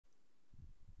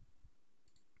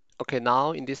Okay,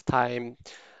 now in this time,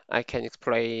 I can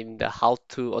explain the how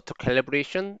to auto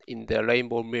calibration in the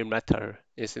rainbow mirror method.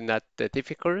 It's not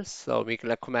difficult, so we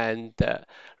recommend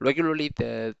regularly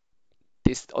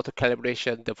this auto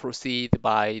calibration the proceed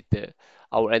by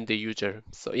our end user.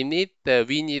 So in it,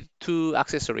 we need two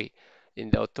accessory in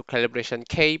the auto calibration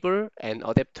cable and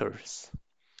adapters.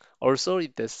 Also,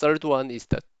 the third one is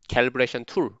the calibration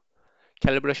tool.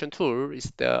 Calibration tool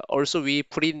is the also we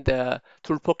put in the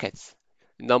tool pockets.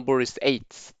 Number is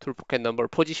 8. Tool pocket number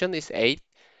position is 8.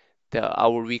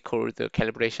 Our we call the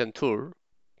calibration tool.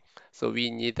 So we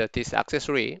need this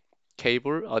accessory,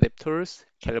 cable, adapters,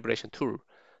 calibration tool.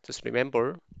 Just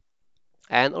remember.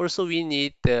 And also we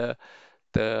need the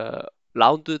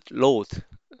rounded load.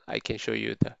 I can show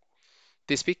you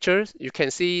this picture. You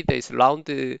can see there is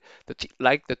rounded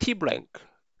like the T blank.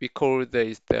 We call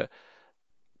this the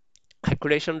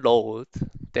calculation load.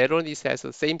 That one is has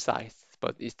the same size,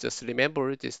 but it's just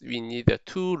remember this we need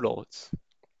two loads.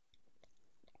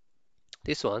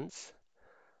 This ones.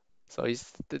 So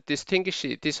it's the distinguish.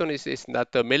 This one is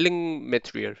not the milling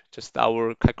material, just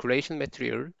our calculation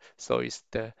material. So it's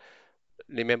the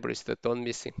remember it's the don't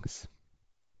missings.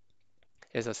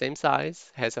 Has the same size,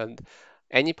 has an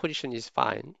any position is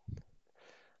fine.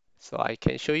 So I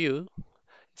can show you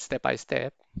step by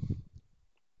step.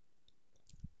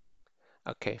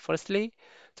 Okay, firstly,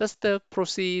 just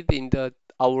proceed in the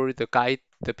guide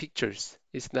the pictures.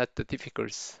 It's not the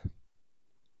difficult.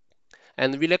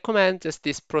 And we recommend just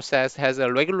this process has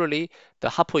a regularly the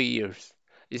half a years.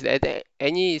 Is that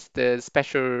any is the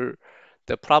special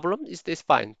the problem is this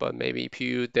fine, but maybe if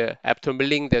you the after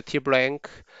milling the T blank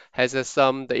has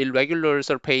some the irregular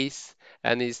surface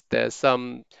and is the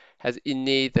some has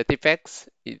innate the defects,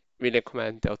 we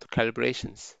recommend the auto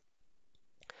calibrations.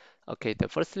 Okay, the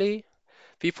firstly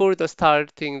before the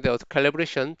starting the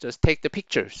calibration, just take the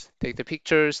pictures. Take the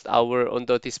pictures our on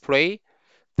the display.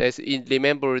 That's in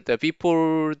remember the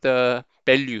before the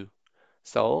value.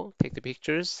 So take the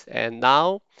pictures and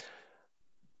now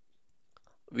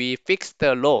we fix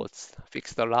the loads,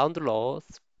 fix the round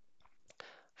loads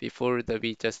before the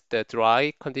we just the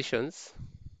dry conditions.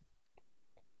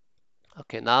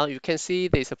 Okay, now you can see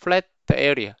there's a flat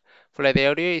area. Flat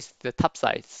area is the top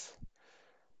size.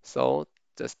 So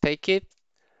just take it.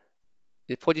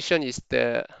 The position is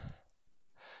the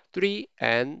 3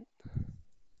 and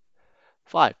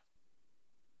 5.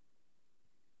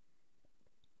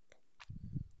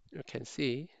 You can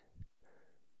see.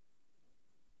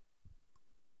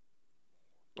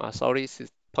 Sorry,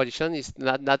 position is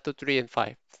not the 3 and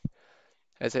 5.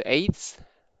 As an 8,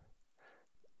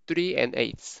 3 and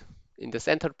 8 in the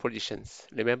center positions.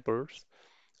 Remember,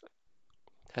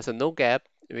 has a no gap.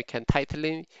 We can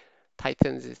tighten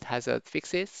it has a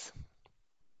fixes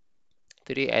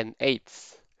 3 and 8,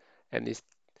 and it's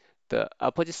the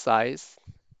opposite size.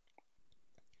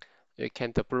 You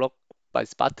can block by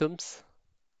bottoms,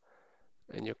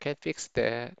 and you can fix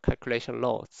the calculation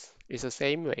loads. It's the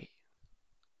same way.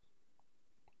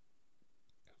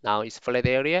 Now its flat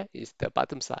area is the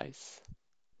bottom size.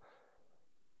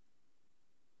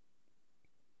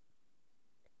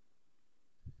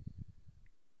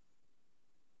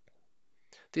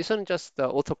 This one just the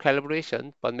auto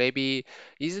calibration, but maybe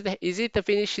is it the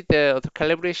finish the auto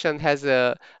calibration has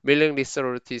a milling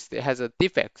result is it has a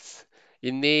defects.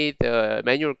 It need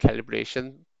manual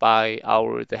calibration by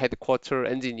our the headquarter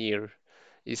engineer.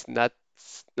 It's not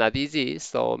easy,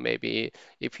 so maybe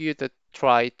if you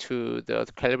try to the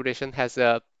calibration has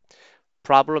a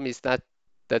problem is not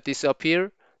that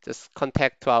disappear, just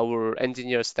contact to our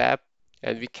engineer staff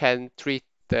and we can treat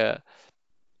the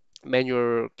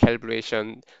manual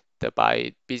calibration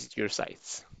by visit your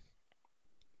sites.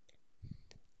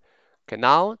 Okay,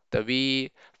 now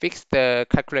we fix the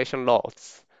calculation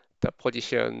loads. The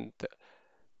position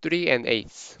 3 and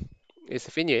 8 is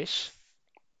finished.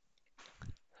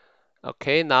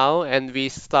 Okay, now and we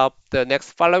stop the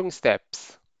next following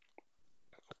steps.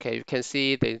 Okay, you can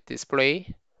see the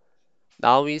display.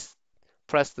 Now we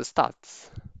press the start.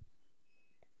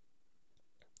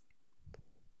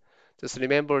 Just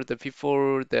remember the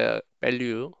before the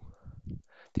value,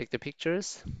 take the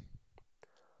pictures.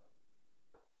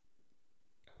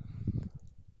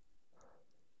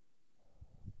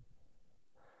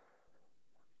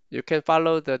 You can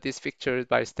follow this picture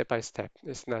by step.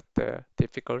 It's not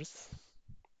difficult.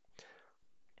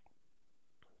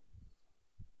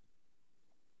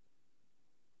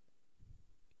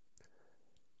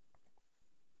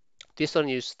 This one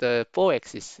use the four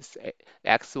axes,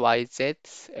 X, Y, Z,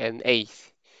 and A.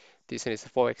 This one is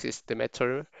four axis, the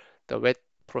metal, the wet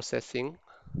processing.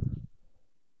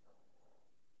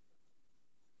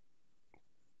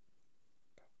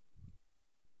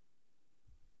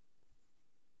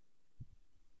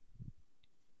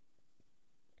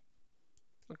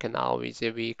 Okay, now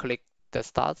we click the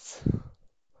starts.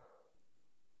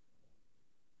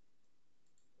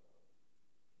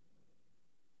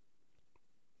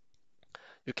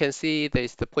 You can see there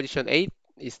is the position 8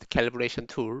 is the calibration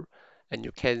tool, and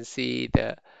you can see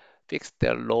the fix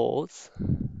the loads.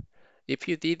 If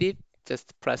you did it,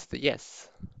 just press the yes.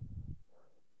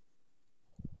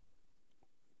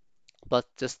 But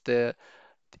just the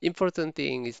important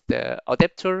thing is the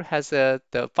adapter has the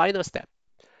final step.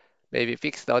 Maybe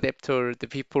fix the adapter, the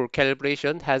before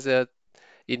calibration has a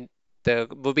in the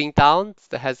moving down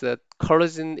that has a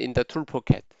collision in the tool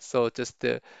pocket. So just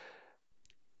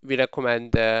we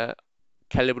recommend the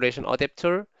calibration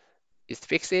adapter is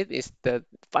fix it is the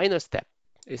final step.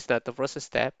 It's not the first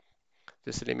step.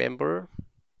 Just remember.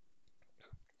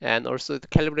 And also the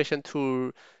calibration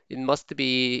tool, it must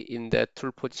be in the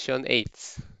tool position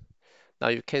 8. Now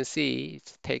you can see,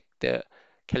 take the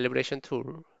calibration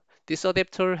tool. This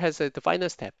adapter has the final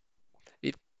step.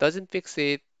 It doesn't fix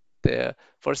it the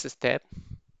first step.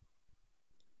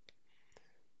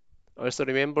 Also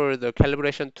remember the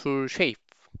calibration tool shape.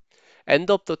 End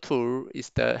of the tool is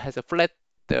the has a flat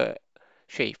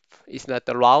shape. It's not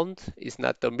the round. It's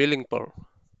not the milling ball.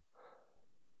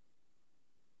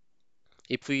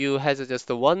 If you has just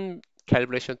the one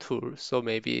calibration tool, so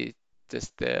maybe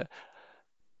just the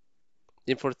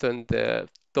important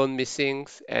done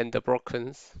missings and the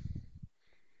brokens.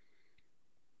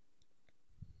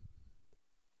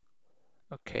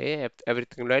 Okay,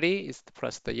 everything ready is to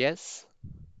press the yes.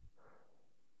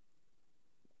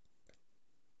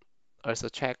 Also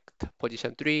check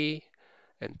position 3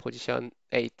 and position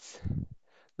 8.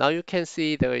 Now you can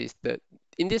see there is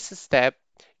in this step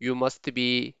you must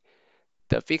be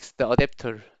the fix the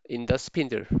adapter in the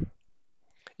spindle.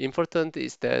 Important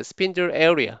is the spindle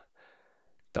area.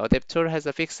 The adapter has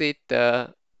a fix it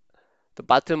the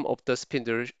bottom of the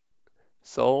spindle.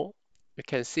 So you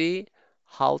can see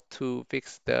how to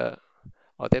fix the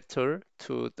adapter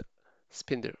to the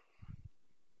spindle.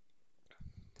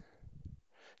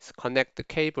 So connect the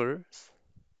cables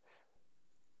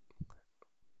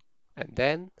and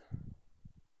then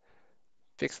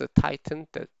fix the tighten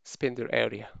the spindle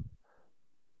area.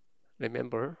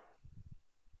 Remember,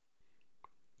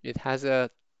 it has a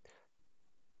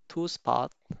two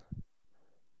spot.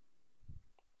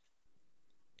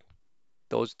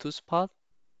 Those two spots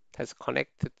has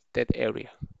connected that area.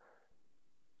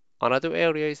 Another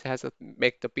area is has a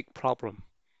make the big problem.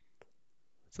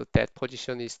 So that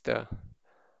position is the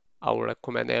our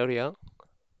recommend area.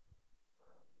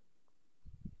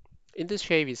 In this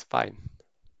shape is fine,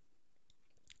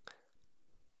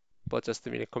 but just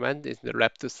we recommend is the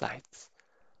left sides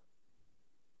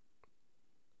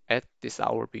at this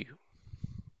our view.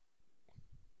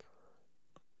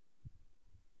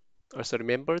 Also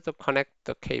remember to connect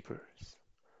the cables.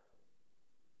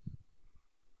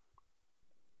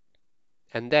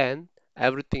 And then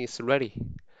everything is ready.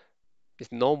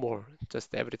 It's no more,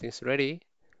 just everything is ready.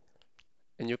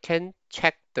 And you can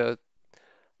check the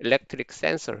electric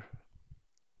sensor.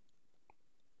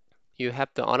 You have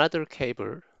the another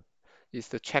cable is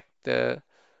to check the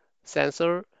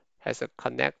sensor has a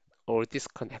connect or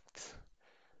disconnect.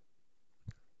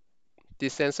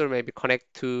 This sensor may be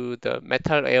connected to the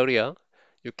metal area.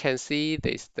 You can see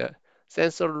this the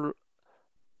sensor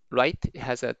light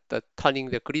has the turning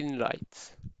the green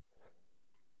lights.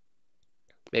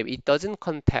 Maybe it doesn't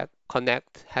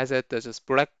connect has the just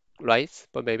black lights,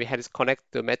 but maybe has connect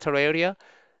the metal area.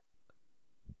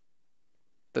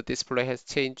 The display has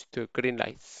changed to green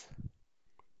lights.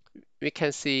 We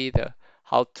can see the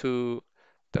how to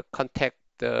the contact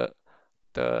the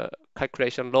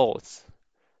calculation loads.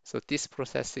 So this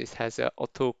process has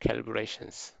auto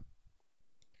calibrations.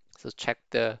 So check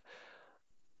the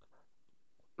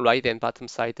right and bottom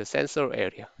side the sensor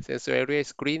area. Sensor area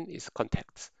is green is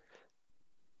contacts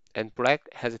and black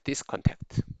has a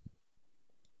discontact.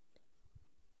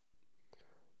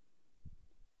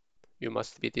 You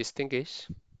must be distinguished.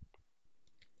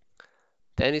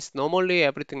 Then it's normally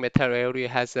everything metal area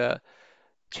has a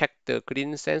check the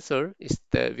green sensor is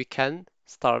the we can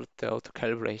start the auto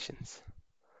calibrations.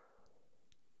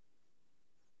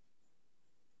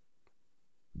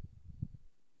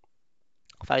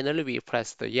 Finally, we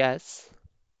press the yes.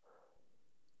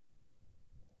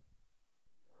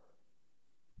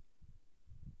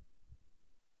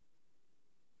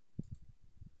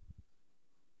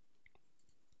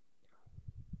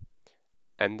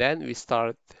 And then we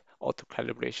start auto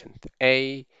calibration.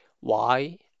 A,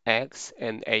 Y, X,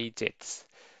 and A Z.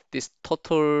 This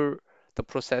total, the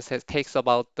process takes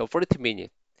about the 40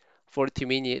 minutes. 40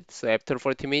 minutes. So after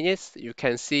 40 minutes, you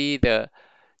can see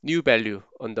new value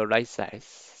on the right side.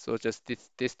 So just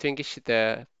distinguish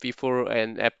the before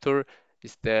and after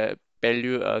is the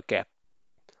value gap.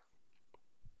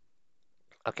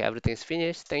 Okay, everything's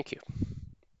finished. Thank you.